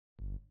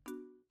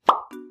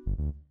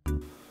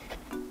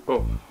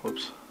Oh,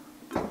 whoops.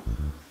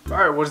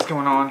 Alright, what is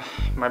going on,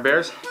 my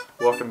bears?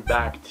 Welcome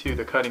back to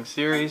the cutting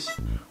series,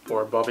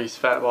 or Bubby's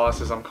Fat Loss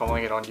as I'm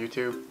calling it on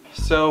YouTube.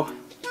 So,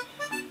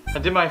 I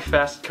did my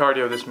fast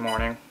cardio this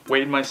morning,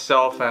 weighed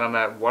myself, and I'm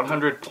at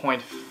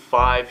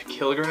 100.5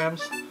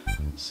 kilograms.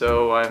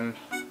 So I'm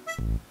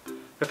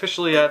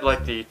officially at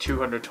like the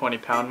 220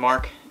 pound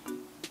mark,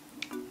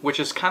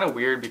 which is kind of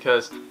weird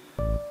because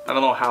I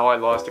don't know how I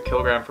lost a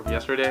kilogram from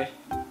yesterday,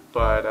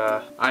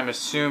 but I'm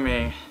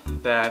assuming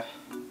that,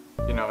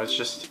 you know, it's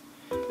just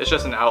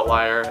an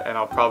outlier, and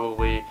I'll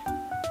probably,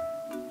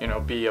 you know,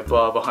 be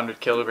above 100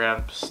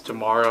 kilograms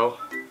tomorrow.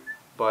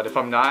 But if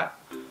I'm not,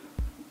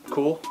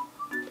 cool.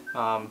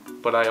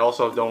 But I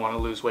also don't want to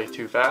lose weight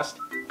too fast.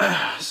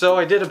 So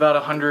I did about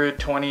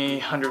 120,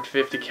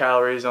 150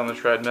 calories on the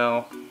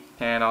treadmill,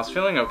 and I was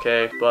feeling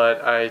okay,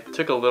 but I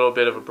took a little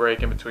bit of a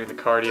break in between the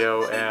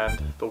cardio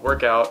and the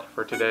workout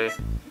for today,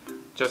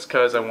 just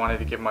because I wanted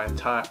to give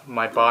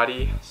my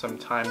body some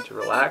time to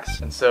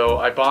relax. And so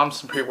I bombed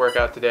some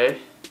pre-workout today,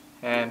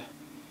 and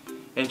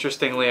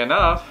interestingly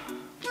enough,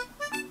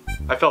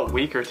 I felt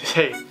weaker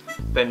today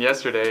than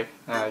yesterday.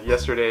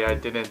 Yesterday I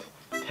didn't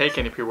take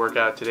any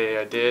pre-workout, today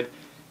I did,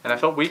 and I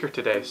felt weaker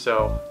today.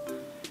 So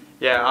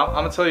yeah, I'm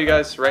gonna tell you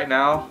guys right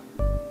now,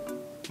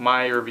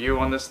 my review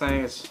on this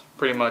thing is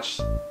pretty much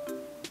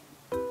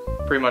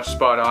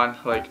spot on.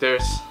 Like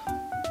there's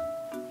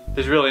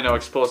really no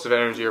explosive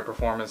energy or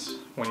performance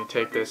when you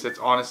take this. It's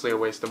honestly a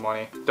waste of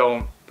money.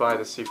 Don't buy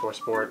the C4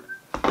 Sport.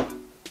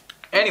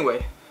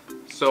 Anyway,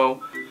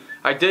 so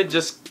I did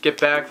just get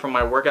back from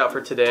my workout for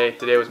today.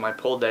 Today was my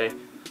pull day,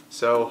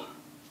 so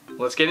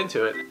let's get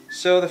into it.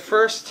 So the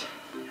first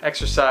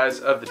exercise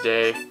of the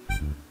day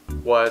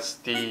was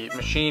the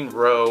machine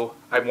row.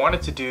 I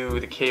wanted to do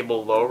the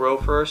cable low row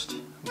first,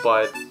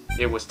 but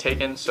it was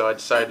taken, so I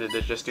decided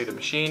to just do the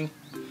machine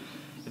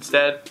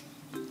instead.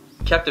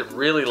 Kept it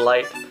really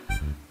light,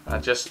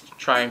 just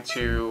trying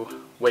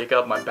to wake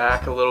up my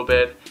back a little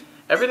bit.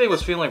 Everything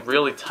was feeling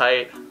really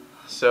tight,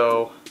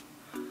 so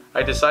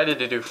I decided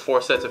to do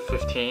 4 sets of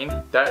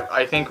 15. That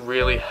I think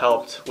really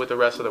helped with the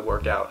rest of the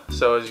workout.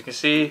 So as you can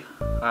see,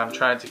 I'm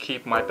trying to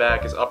keep my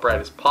back as upright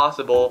as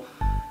possible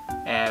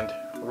and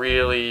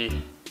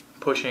really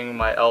pushing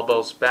my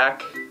elbows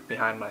back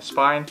behind my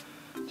spine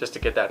just to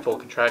get that full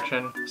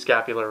contraction,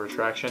 scapular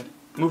retraction.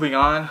 Moving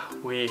on,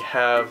 we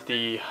have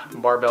the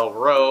barbell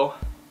row,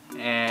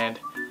 and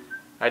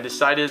I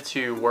decided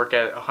to work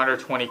at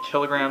 120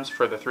 kilograms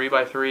for the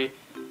 3x3,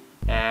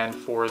 and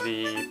for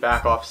the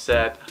back off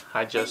set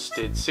I just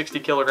did 60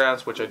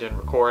 kilograms, which I didn't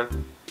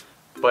record.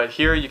 But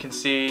here you can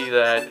see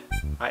that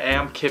I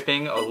am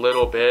kipping a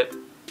little bit,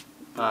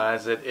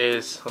 as it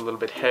is a little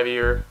bit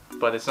heavier,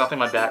 but it's nothing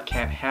my back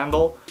can't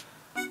handle.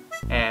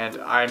 And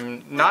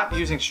I'm not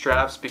using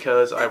straps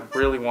because I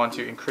really want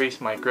to increase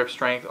my grip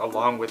strength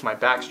along with my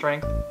back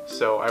strength.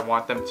 So I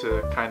want them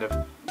to kind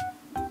of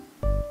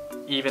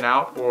even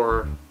out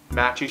or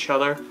match each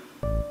other.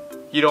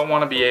 You don't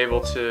want to be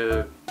able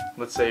to,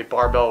 let's say,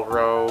 barbell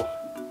row,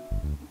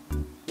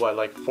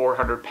 like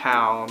 400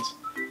 pounds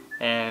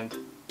and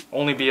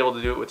only be able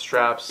to do it with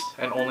straps,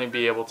 and only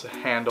be able to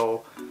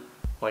handle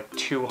like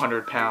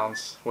 200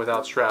 pounds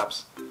without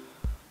straps.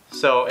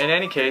 So in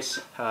any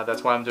case,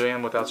 that's why I'm doing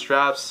them without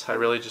straps. I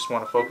really just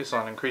want to focus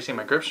on increasing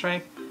my grip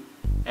strength,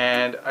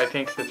 and I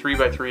think the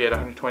 3x3 at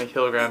 120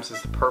 kilograms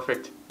is the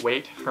perfect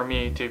weight for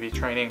me to be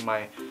training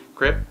my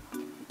grip.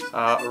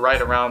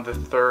 Right around the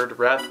 3rd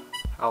rep,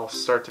 I'll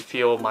start to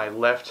feel my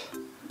left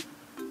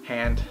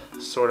hand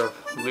sort of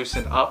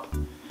loosen up,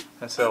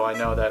 and so I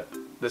know that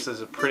this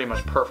is a pretty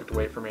much perfect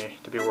weight for me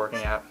to be working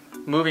at.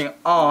 Moving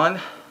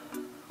on,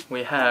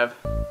 we have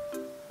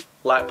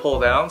lat pull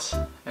downs,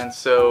 and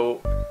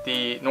so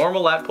the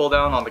normal lat pull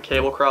down on the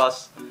cable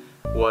cross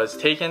was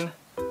taken,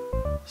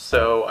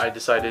 so I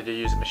decided to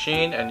use a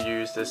machine and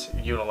use this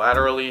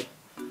unilaterally.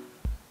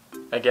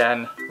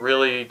 Again,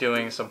 really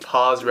doing some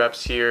pause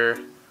reps here,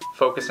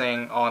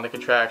 focusing on the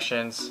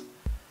contractions,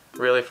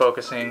 really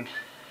focusing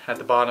at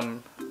the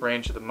bottom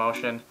range of the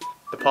motion.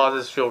 The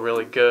pauses feel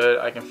really good.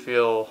 I can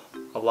feel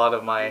a lot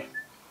of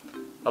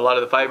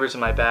the fibers in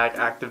my back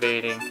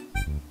activating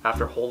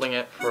after holding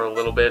it for a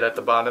little bit at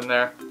the bottom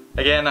there.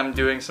 Again, I'm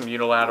doing some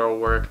unilateral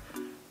work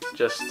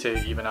just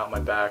to even out my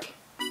back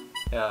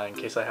in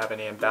case I have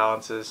any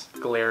imbalances,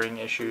 glaring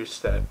issues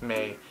that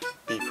may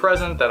be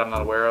present that I'm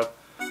not aware of.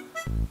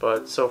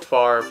 But so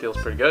far it feels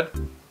pretty good.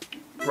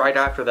 Right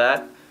after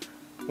that,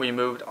 we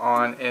moved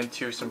on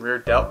into some rear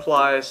delt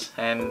flies,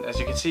 and as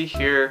you can see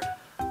here,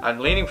 I'm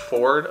leaning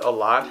forward a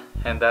lot,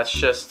 and that's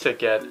just to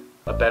get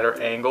a better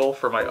angle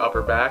for my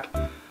upper back.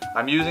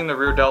 I'm using the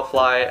rear delt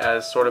fly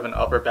as sort of an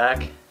upper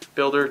back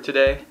builder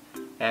today,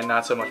 and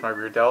not so much my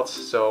rear delts.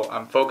 So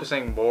I'm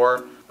focusing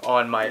more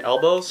on my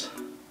elbows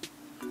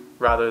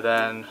rather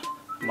than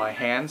my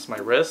hands, my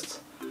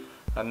wrists.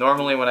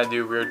 Normally when I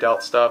do rear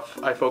delt stuff,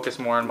 I focus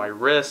more on my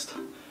wrist,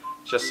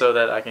 just so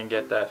that I can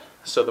get that,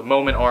 so the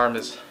moment arm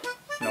is,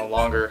 you know,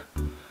 longer.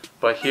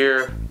 But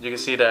here you can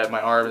see that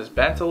my arm is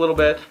bent a little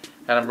bit,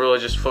 and I'm really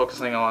just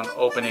focusing on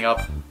opening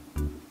up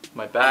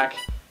my back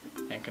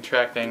and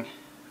contracting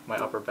my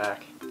upper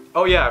back.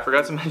 Oh yeah, I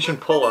forgot to mention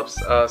pull-ups.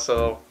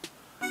 So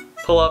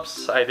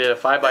pull-ups, I did a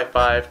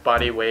 5x5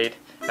 body weight,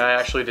 and I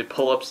actually did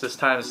pull-ups this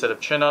time instead of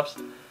chin-ups.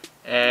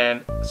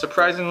 And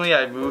surprisingly,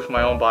 I moved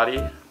my own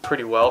body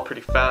pretty well,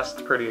 pretty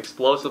fast, pretty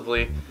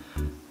explosively,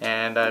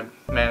 and I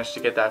managed to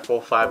get that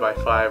full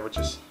 5x5, which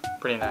is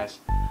pretty nice.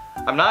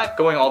 I'm not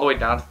going all the way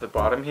down to the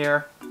bottom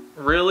here.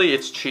 Really,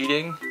 it's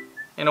cheating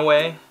in a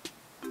way,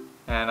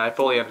 and I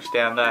fully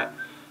understand that,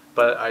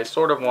 but I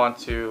sort of want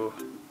to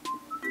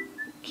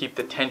keep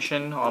the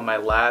tension on my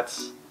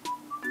lats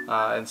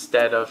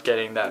instead of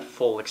getting that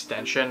full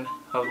extension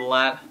of the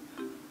lat,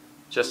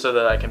 just so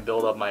that I can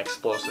build up my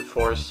explosive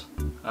force.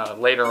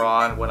 Later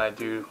on, when I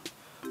do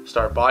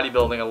start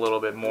bodybuilding a little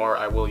bit more,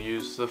 I will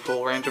use the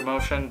full range of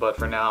motion, but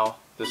for now,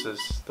 this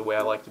is the way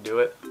I like to do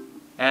it.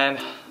 And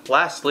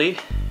lastly,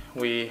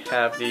 we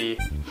have the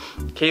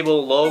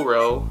cable low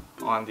row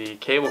on the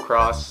cable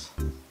cross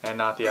and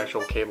not the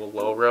actual cable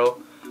low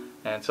row.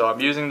 And so I'm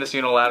using this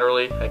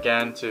unilaterally,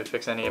 again, to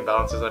fix any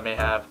imbalances I may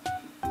have,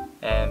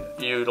 and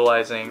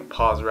utilizing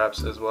pause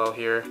reps as well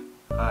here.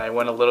 I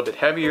went a little bit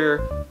heavier,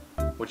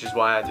 which is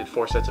why I did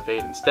 4 sets of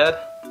 8 instead,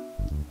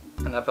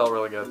 and that felt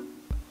really good.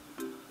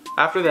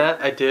 After that,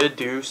 I did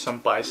do some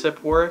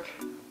bicep work,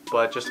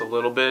 but just a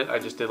little bit. I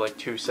just did like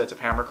 2 sets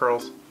of hammer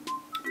curls.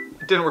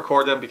 Didn't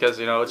record them because,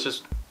 you know, it's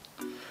just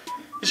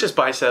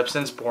biceps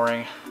and it's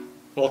boring.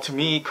 Well, to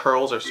me,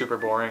 curls are super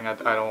boring. I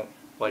don't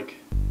like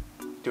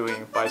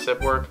doing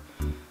bicep work,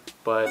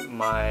 but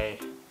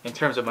in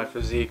terms of my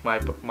physique,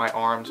 my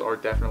arms are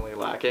definitely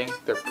lacking.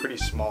 They're pretty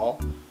small,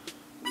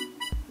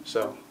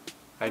 so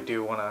I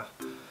do want to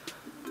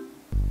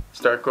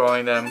start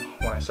growing them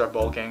when I start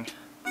bulking.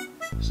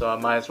 So I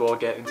might as well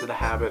get into the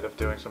habit of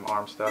doing some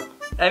arm stuff.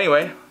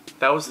 Anyway,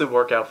 that was the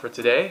workout for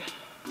today.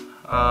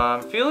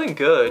 I'm feeling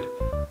good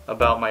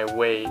about my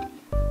weight.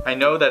 I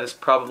know that it's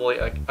probably,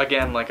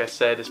 again, like I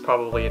said, it's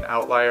probably an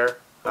outlier.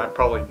 I'm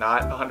probably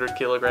not 100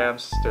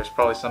 kilograms. There's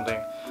probably something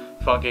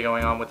funky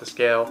going on with the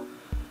scale.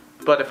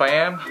 But if I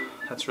am,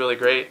 that's really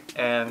great,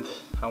 and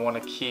I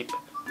want to keep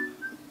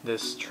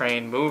this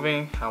train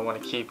moving. I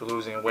want to keep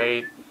losing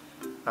weight.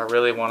 I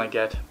really want to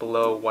get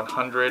below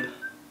 100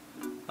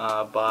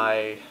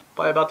 by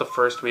about the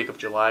first week of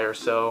July or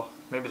so,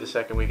 maybe the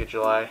second week of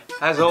July.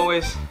 As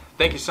always,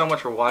 thank you so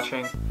much for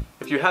watching.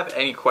 If you have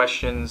any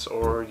questions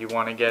or you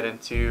want to get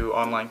into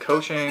online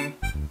coaching,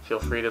 feel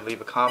free to leave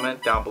a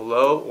comment down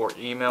below or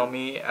email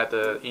me at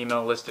the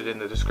email listed in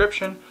the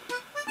description.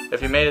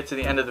 If you made it to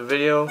the end of the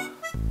video,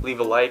 leave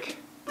a like.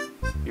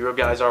 You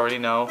guys already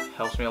know,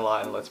 helps me a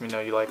lot and lets me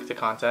know you like the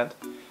content.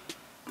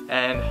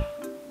 And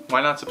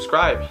why not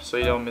subscribe so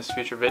you don't miss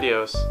future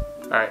videos.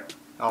 Alright,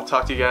 I'll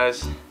talk to you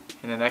guys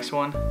in the next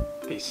one.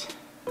 Peace.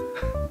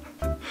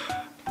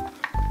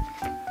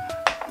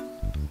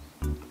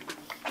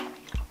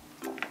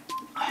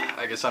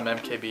 I guess I'm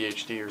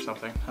MKBHD or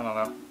something. I don't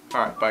know.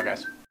 Alright, bye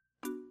guys.